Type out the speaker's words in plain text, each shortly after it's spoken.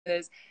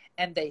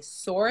and they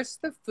source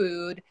the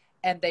food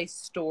and they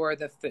store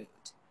the food.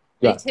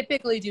 They Got it.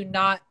 typically do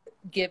not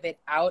give it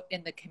out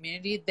in the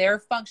community. Their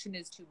function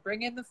is to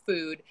bring in the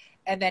food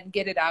and then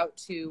get it out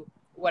to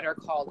what are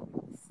called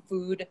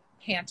food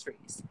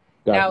pantries.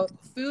 Got Now, it.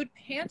 food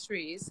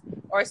pantries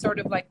are sort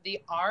of like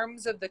the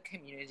arms of the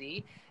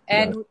community,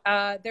 Got it.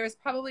 and there's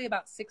probably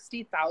about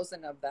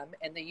 60,000 of them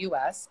in the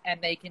U.S., and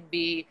they can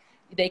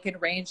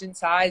range in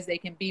size. They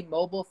can be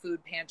mobile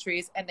food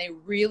pantries, and they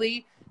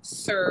really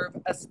serve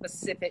a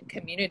specific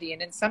community,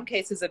 and in some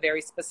cases, a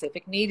very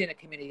specific need in a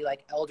community,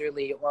 like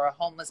elderly or a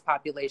homeless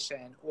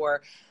population,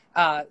 or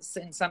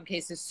in some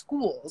cases,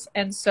 schools.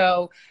 And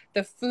so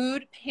the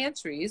food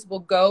pantries will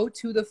go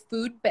to the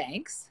food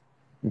banks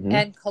Hmm.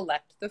 and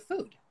collect the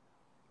food.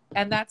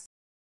 And that's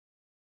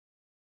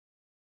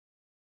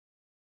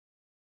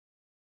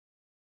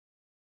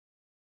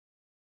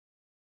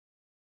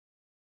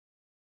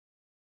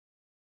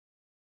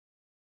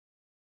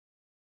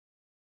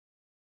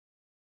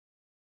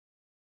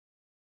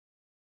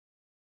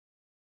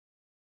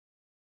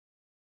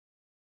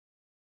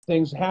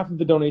Things. Half of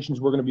the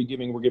donations we're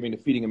giving to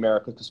Feeding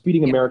America because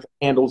Feeding yeah, America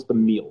handles the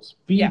meals.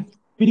 yeah,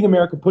 Feeding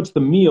America puts the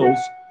meals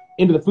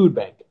into the food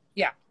bank.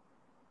 yeah,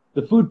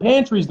 The food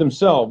pantries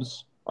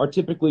themselves are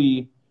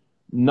typically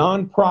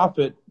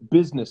nonprofit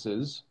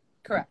businesses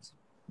correct.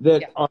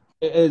 that Yeah, are,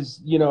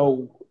 as you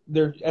know,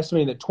 they're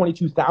estimating that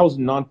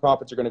 22,000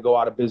 nonprofits are going to go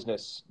out of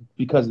business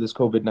because of this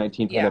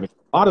COVID-19 yeah. pandemic.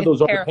 A lot of It's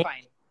those are the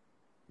terrifying.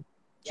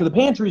 so Yeah. the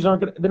pantries they're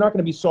not going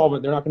to be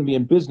solvent. They're not going to be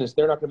in business.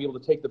 They're not going to be able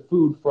to take the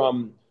food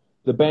from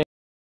the bank,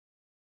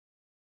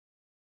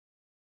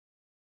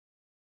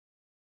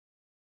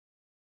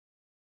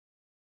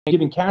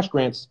 giving cash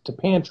grants to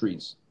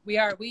pantries.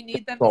 We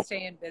need them to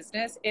stay in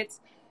business. It's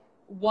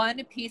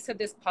one piece of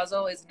this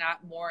puzzle is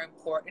not more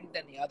important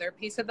than the other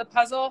piece of the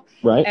puzzle.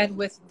 Right. And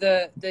with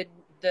the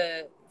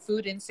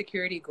food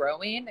insecurity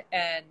growing,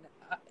 and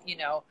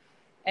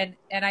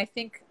and I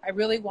think I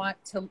really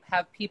want to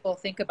have people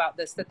think about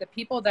this, that the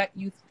people that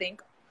you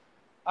think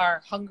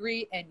are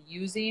hungry and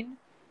using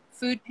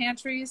food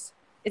pantries,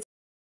 it's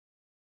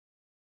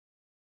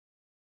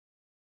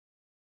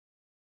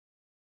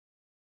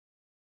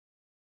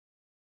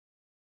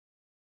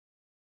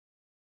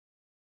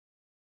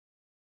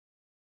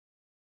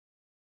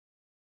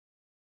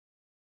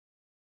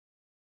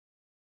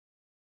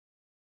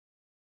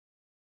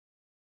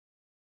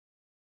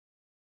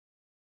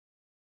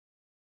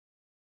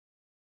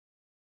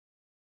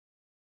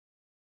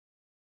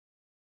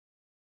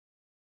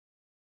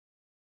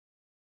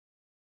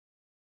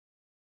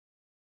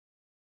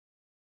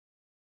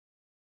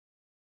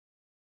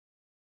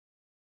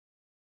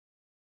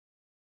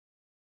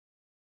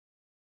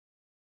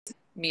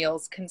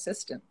meals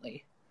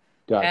consistently.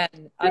 Gotcha.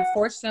 And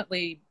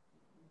unfortunately,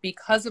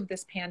 because of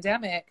this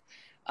pandemic,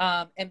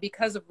 and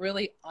because of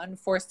really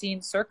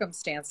unforeseen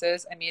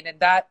circumstances, I mean, and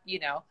that,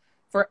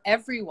 for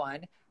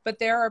everyone, but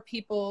there are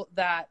people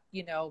that,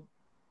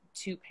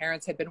 two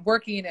parents had been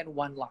working and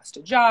one lost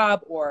a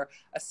job, or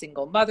a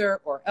single mother,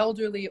 or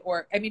elderly,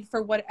 or, I mean,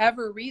 for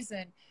whatever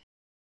reason,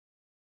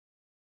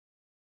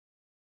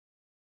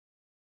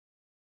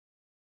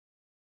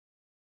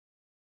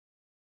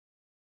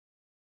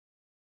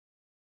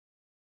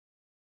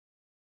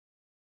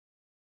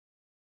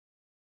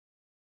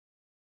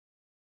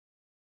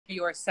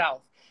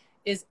 yourself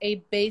is a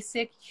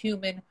basic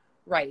human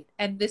right.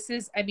 And this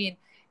is, I mean,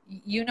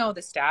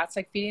 the stats,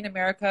 like Feeding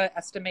America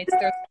estimates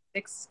there's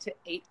 6 to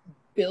 8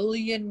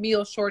 billion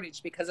meal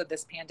shortage because of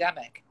this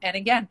pandemic. And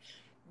again,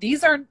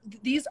 these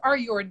are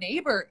your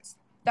neighbors.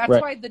 That's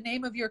Right. why the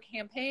name of our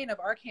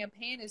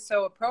campaign, is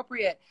so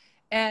appropriate.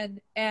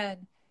 And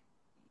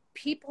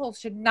people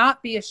should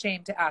not be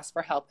ashamed to ask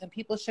for help, and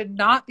people should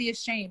not be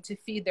ashamed to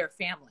feed their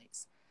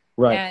families.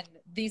 Right. And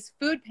these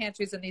food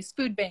pantries and these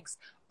food banks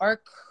are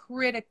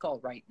critical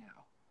right now.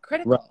 Right.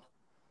 Critical.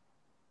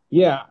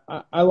 Yeah,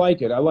 I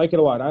like it. I like it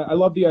a lot. I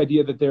love the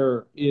idea that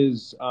there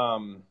is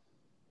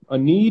a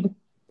need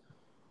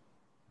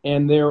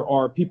and there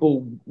are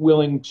people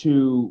willing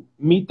to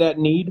meet that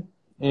need.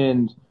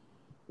 And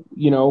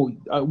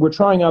we're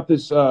trying out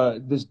this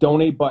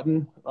donate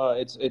button.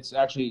 It's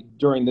actually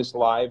during this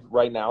live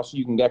right now, so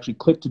you can actually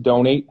click to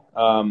donate.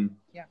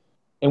 Yeah.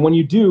 And when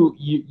you do,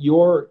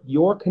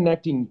 you're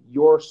connecting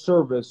your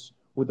service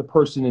with the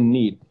person in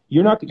need.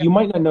 Yep. You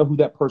might not know who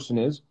that person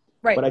is,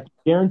 Right. but I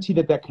guarantee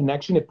that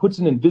connection, it puts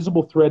an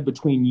invisible thread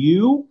between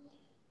you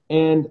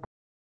and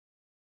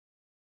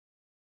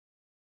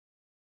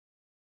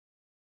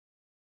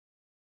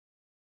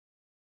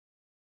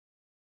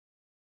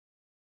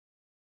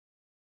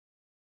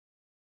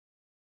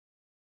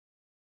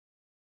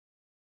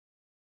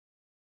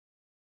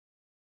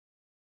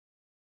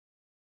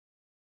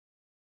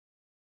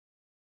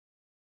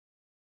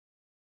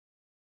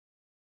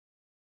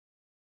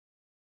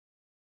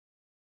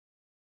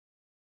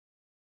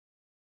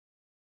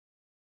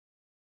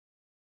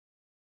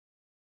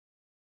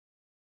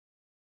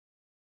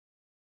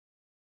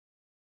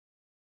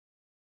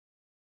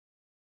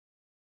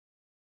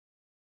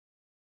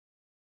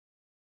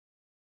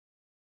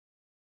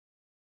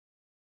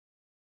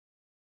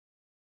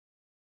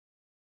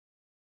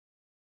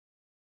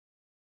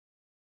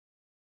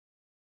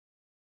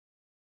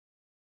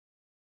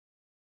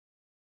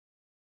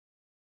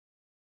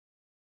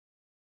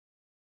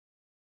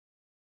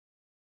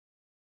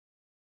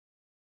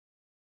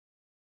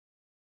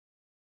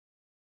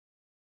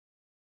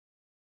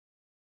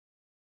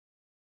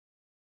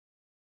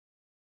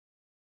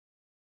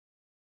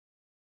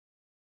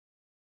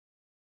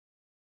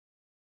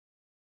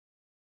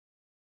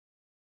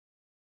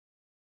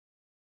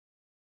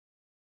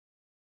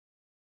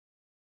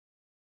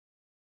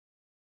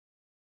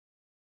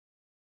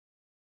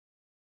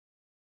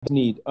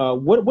need.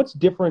 What's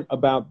different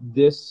about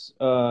this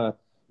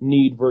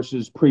need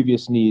versus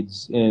previous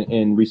needs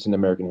in recent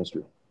American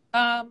history?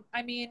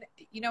 I mean,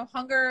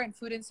 hunger and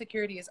food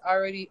insecurity has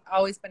already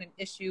always been an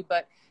issue,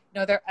 but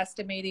they're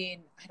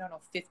estimating, I don't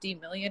know, 50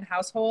 million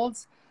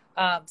households,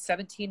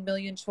 17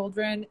 million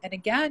children. And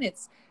again,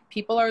 it's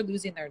people are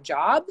losing their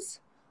jobs.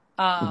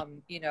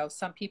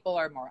 Some people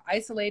are more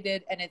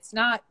isolated, and it's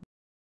not,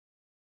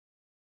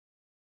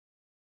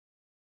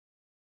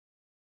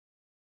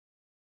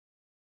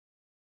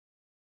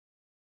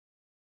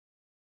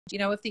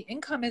 if the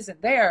income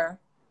isn't there,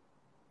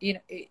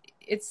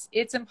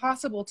 it's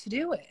impossible to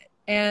do it.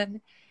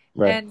 And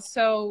Right. and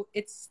so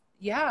it's,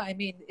 yeah, I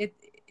mean,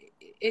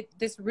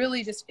 this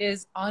really just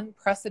is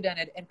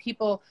unprecedented. And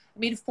people, I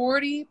mean,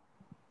 40%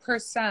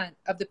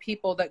 of the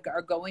people that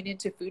are going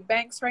into food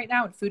banks right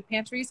now and food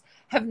pantries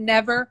have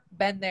never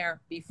been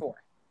there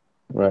before.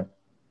 Right.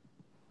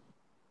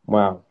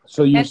 Wow.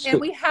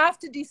 And we have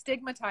to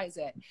destigmatize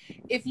it.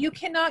 If you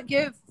cannot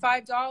give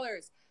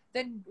 $5,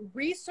 then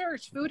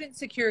research food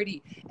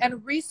insecurity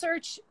and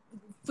research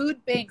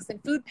food banks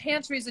and food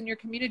pantries in your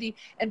community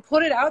and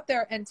put it out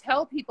there and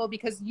tell people,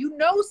 because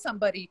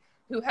somebody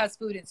who has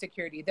food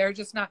insecurity. They're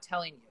just not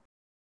telling you.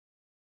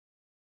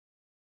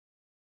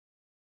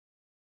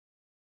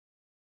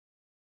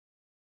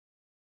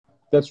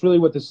 That's really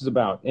what this is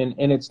about. And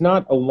it's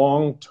not a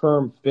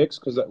long-term fix,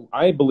 because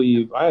I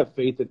have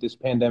faith that this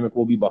pandemic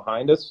will be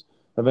behind us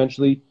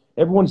eventually.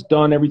 Everyone's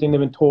done everything they've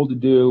been told to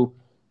do.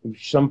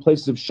 Some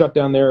places have shut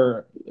down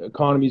their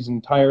economies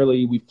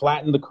entirely. We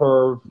flattened the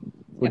curve.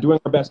 We're doing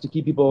our best to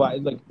keep people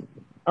alive. Like,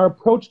 our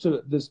approach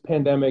to this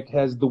pandemic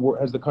has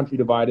the country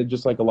divided,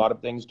 just like a lot of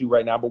things do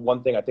right now. But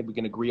one thing I think we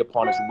can agree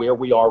upon is where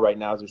we are right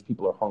now is there's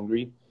people are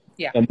hungry.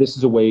 Yeah. And this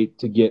is a way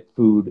to get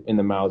food in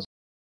the mouths.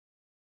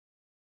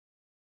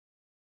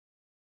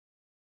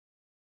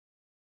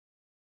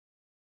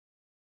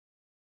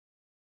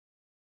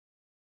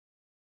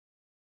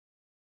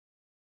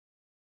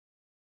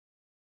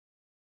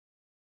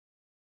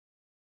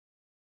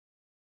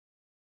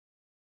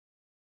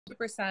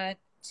 Percent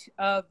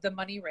of the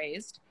money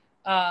raised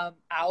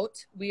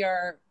out. We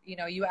are,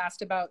 you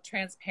asked about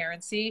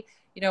transparency.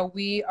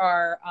 We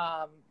are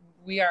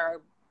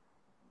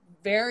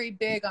very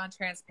big on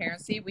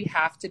transparency. We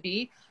have to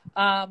be.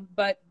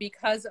 But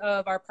because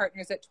of our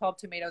partners at 12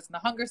 Tomatoes and the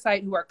Hunger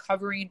Site, who are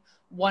covering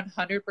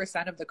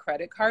 100% of the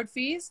credit card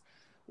fees,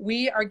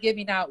 we are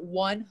giving out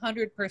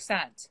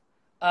 100%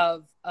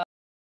 of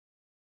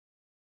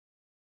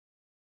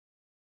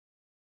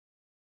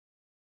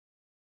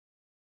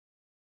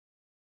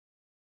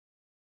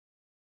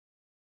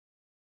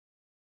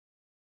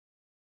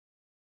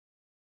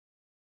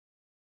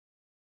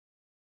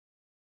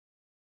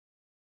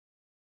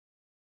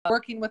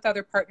working with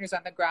other partners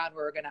on the ground.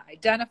 We're going to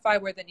identify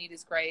where the need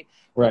is great.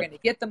 We're going to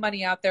get the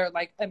money out there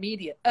like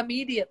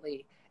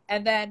immediately.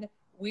 And then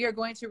we are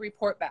going to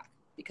report back,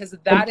 because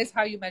that is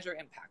how you measure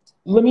impact.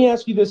 Let me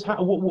ask you this: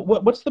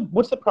 what's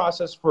the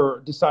process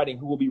for deciding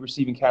who will be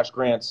receiving cash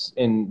grants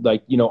in,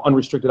 like,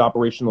 unrestricted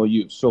operational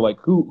use? So,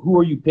 like, who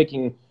are you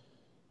picking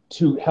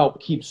to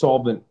help keep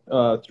solvent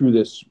through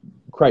this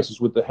crisis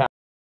with the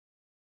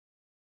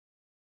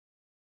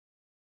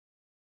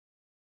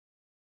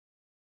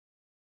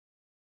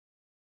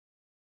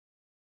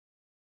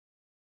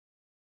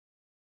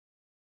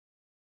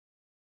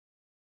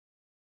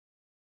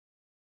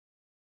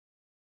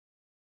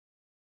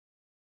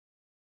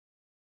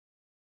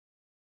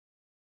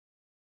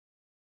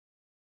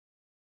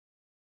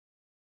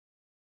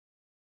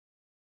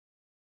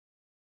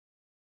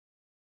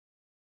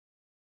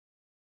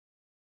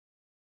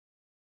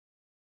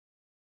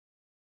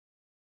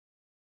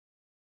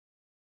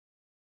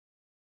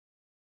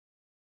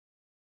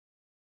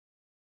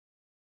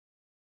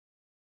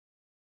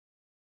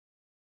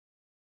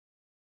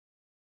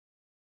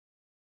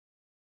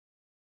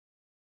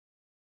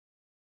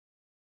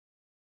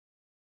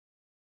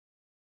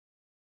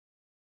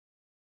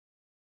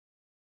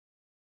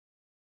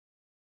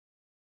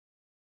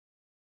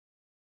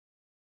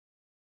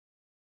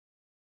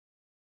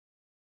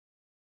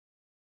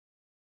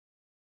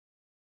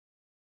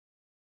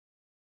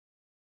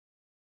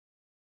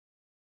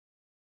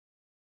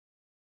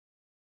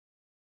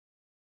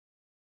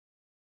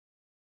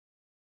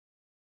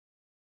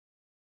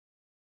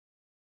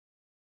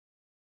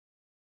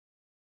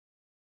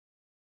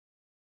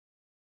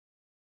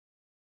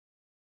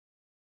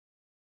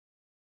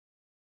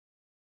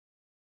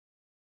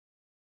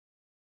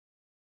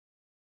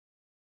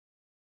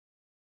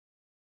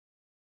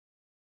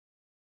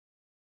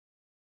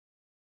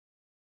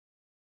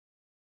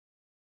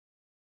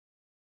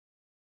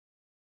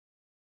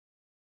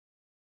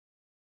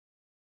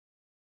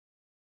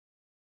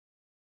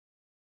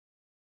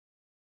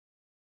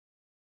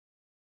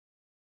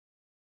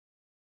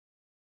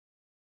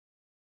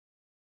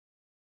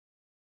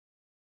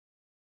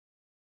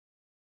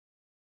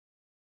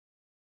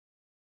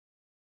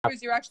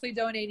You're actually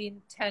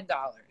donating $10.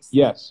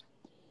 Yes.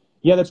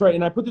 Yeah, that's right.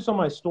 And I put this on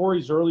my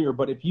stories earlier,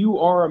 but if you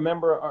are a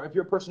member, or if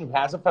you're a person who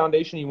has a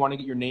foundation and you want to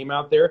get your name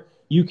out there,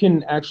 you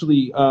can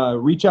actually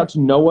reach out to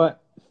Noah,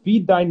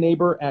 feed thy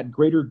neighbor at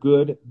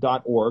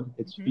greatergood.org.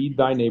 It's feed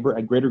thy neighbor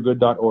at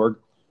greatergood.org.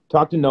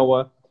 Talk to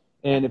Noah.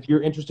 And if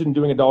you're interested in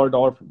doing a dollar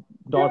for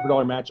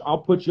dollar match, I'll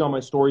put you on my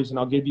stories and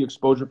I'll give you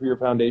exposure for your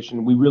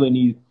foundation. We really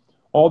need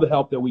all the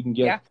help that we can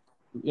get.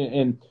 Yeah.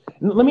 And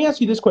let me ask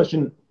you this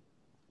question.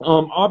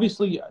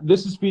 Obviously,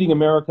 this is Feeding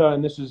America,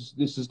 and this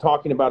is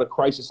talking about a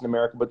crisis in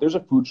America, but there's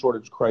a food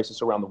shortage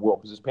crisis around the world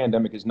because this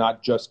pandemic is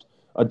not just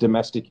a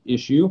domestic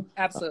issue.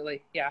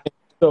 Absolutely, yeah.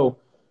 So,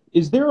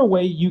 is there a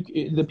way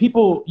the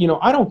people,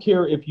 I don't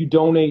care if you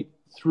donate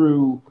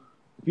through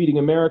Feeding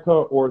America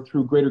or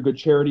through Greater Good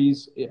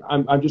Charities.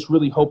 I just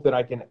really hope that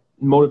I can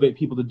motivate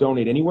people to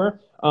donate anywhere.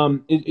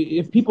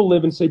 If people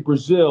live in, say,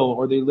 Brazil,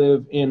 or they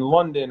live in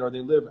London, or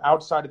they live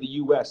outside of the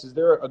U.S., is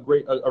there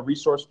a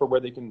resource for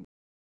where they can?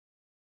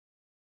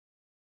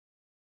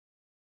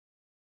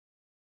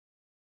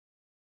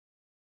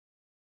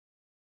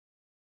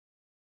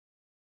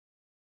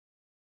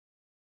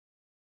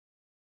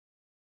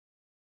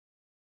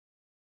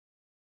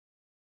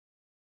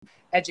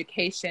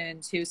 Education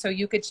too, so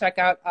you could check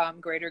out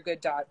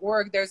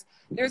greatergood.org.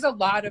 There's a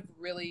lot of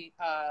really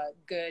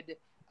good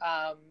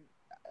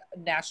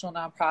national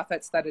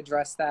nonprofits that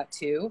address that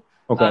too.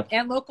 Okay.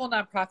 And local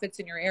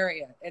nonprofits in your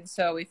area. And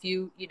so if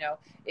you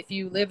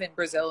live in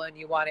Brazil and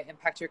you want to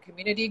impact your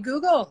community,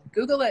 Google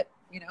it,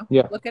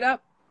 Yeah. Look it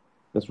up.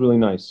 That's really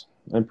nice.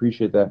 I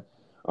appreciate that.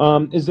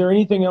 Is there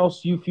anything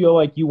else you feel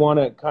like you want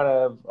to kind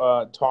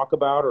of talk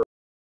about, or?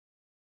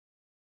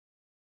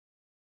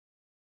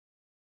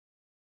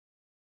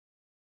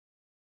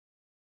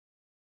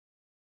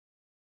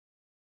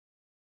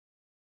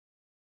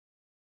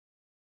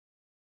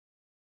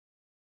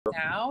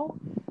 Now,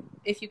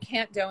 if you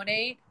can't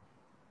donate,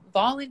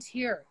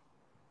 volunteer.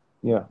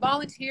 Yeah.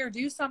 Volunteer,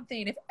 do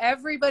something. If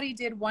everybody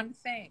did one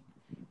thing,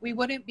 we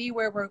wouldn't be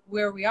where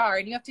we are.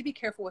 And you have to be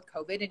careful with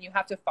COVID, and you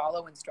have to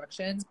follow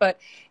instructions.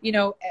 But,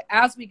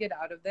 as we get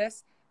out of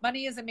this,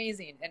 money is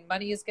amazing and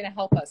money is going to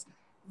help us.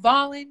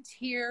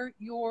 Volunteer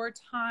your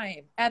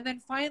time. And then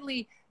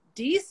finally,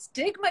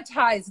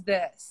 destigmatize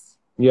this.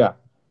 Yeah.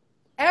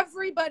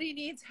 Everybody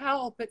needs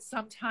help at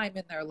some time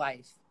in their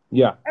life.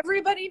 Yeah.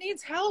 Everybody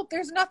needs help.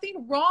 There's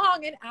nothing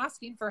wrong in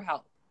asking for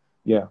help.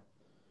 Yeah.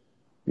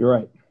 You're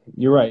right.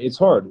 You're right. It's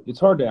hard.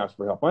 It's hard to ask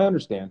for help. I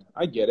understand.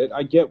 I get it.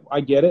 I get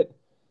it.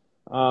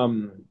 I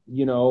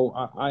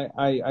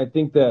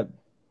think that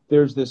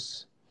there's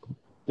this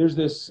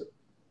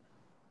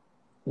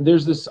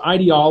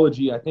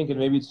ideology, I think, and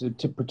maybe it's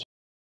to protect.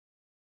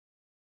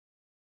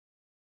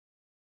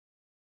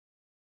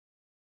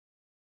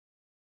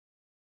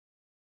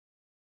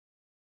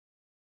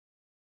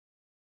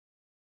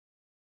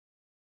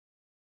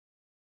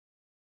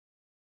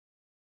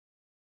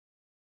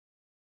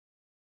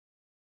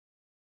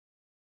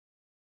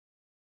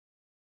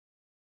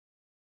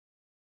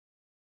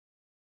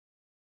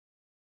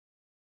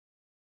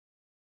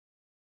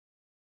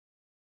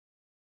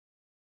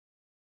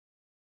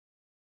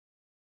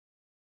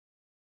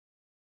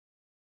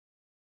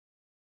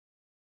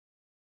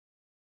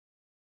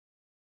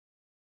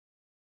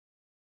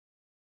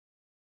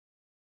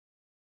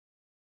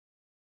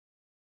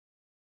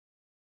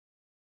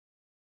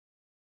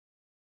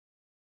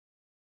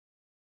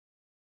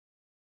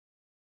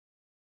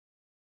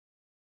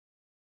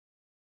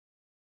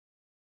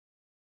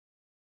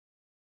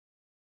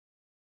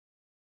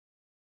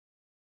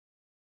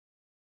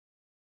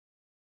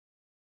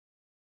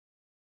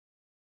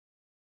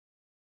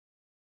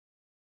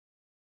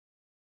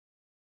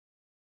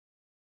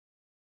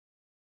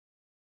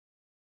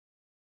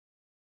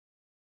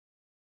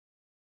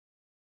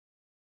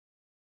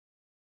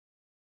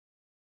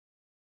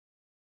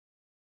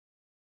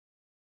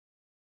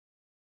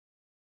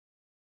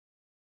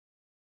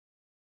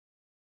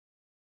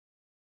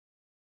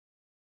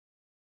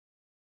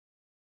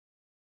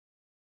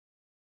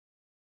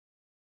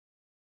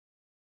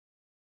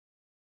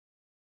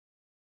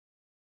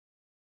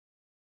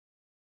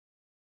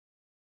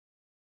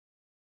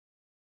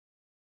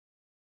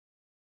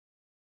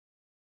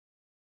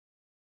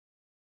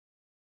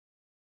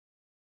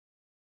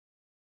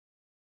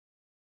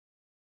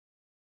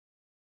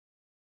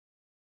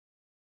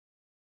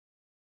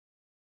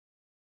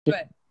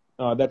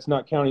 That's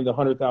not counting the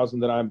 100,000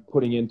 that I'm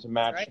putting in to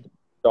match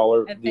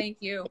dollar. And thank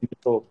you.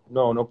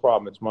 No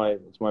problem. It's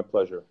my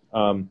pleasure.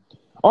 All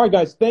right,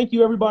 guys. Thank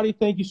you, everybody.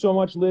 Thank you so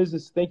much,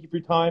 Liz. Thank you for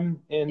your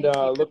time, and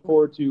look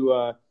forward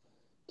to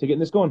getting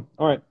this going.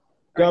 All right.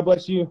 God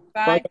bless you.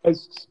 Bye,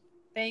 guys.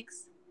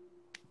 Thanks.